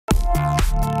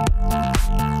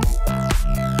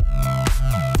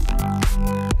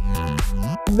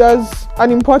there's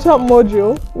an important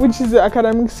module which is the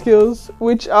academic skills,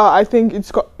 which I think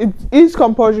it is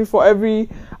compulsory for every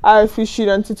IFE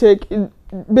student to take. It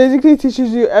basically teaches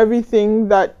you everything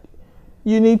that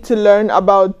you need to learn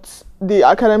about the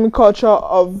academic culture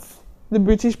of the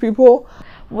British people.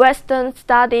 Western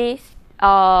studies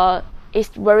is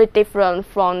very different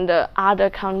from the other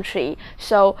country,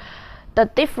 so the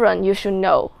difference you should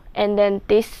know, and then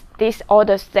this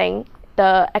other thing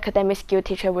the academic skill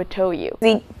teacher will tell you.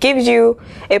 It gives you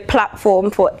a platform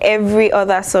for every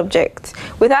other subject.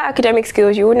 Without academic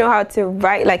skills, you won't know how to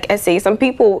write like essays. Some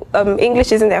people,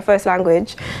 English isn't their first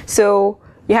language, so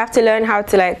you have to learn how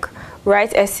to like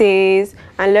write essays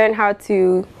and learn how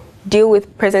to deal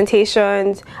with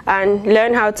presentations and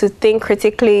learn how to think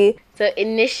critically. So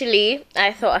initially,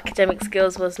 I thought academic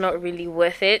skills was not really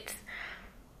worth it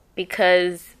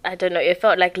because, I don't know, it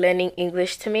felt like learning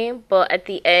English to me. But at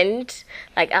the end,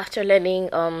 like after learning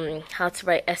how to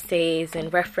write essays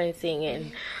and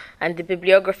referencing and the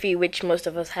bibliography, which most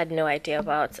of us had no idea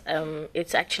about,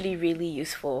 it's actually really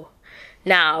useful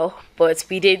now. But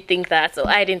we didn't think that, so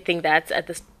I didn't think that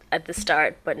at the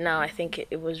start, but now I think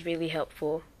it was really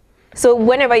helpful. So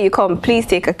whenever you come, please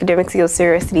take academic skills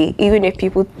seriously, even if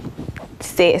people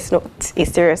say it's not a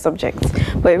serious subject,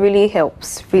 but it really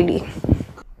helps, really.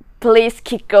 Please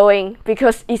keep going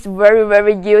because it's very,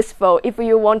 very useful. If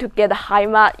you want to get a high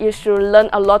mark, you should learn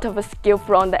a lot of skill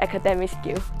from the academic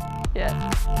skill. Yeah.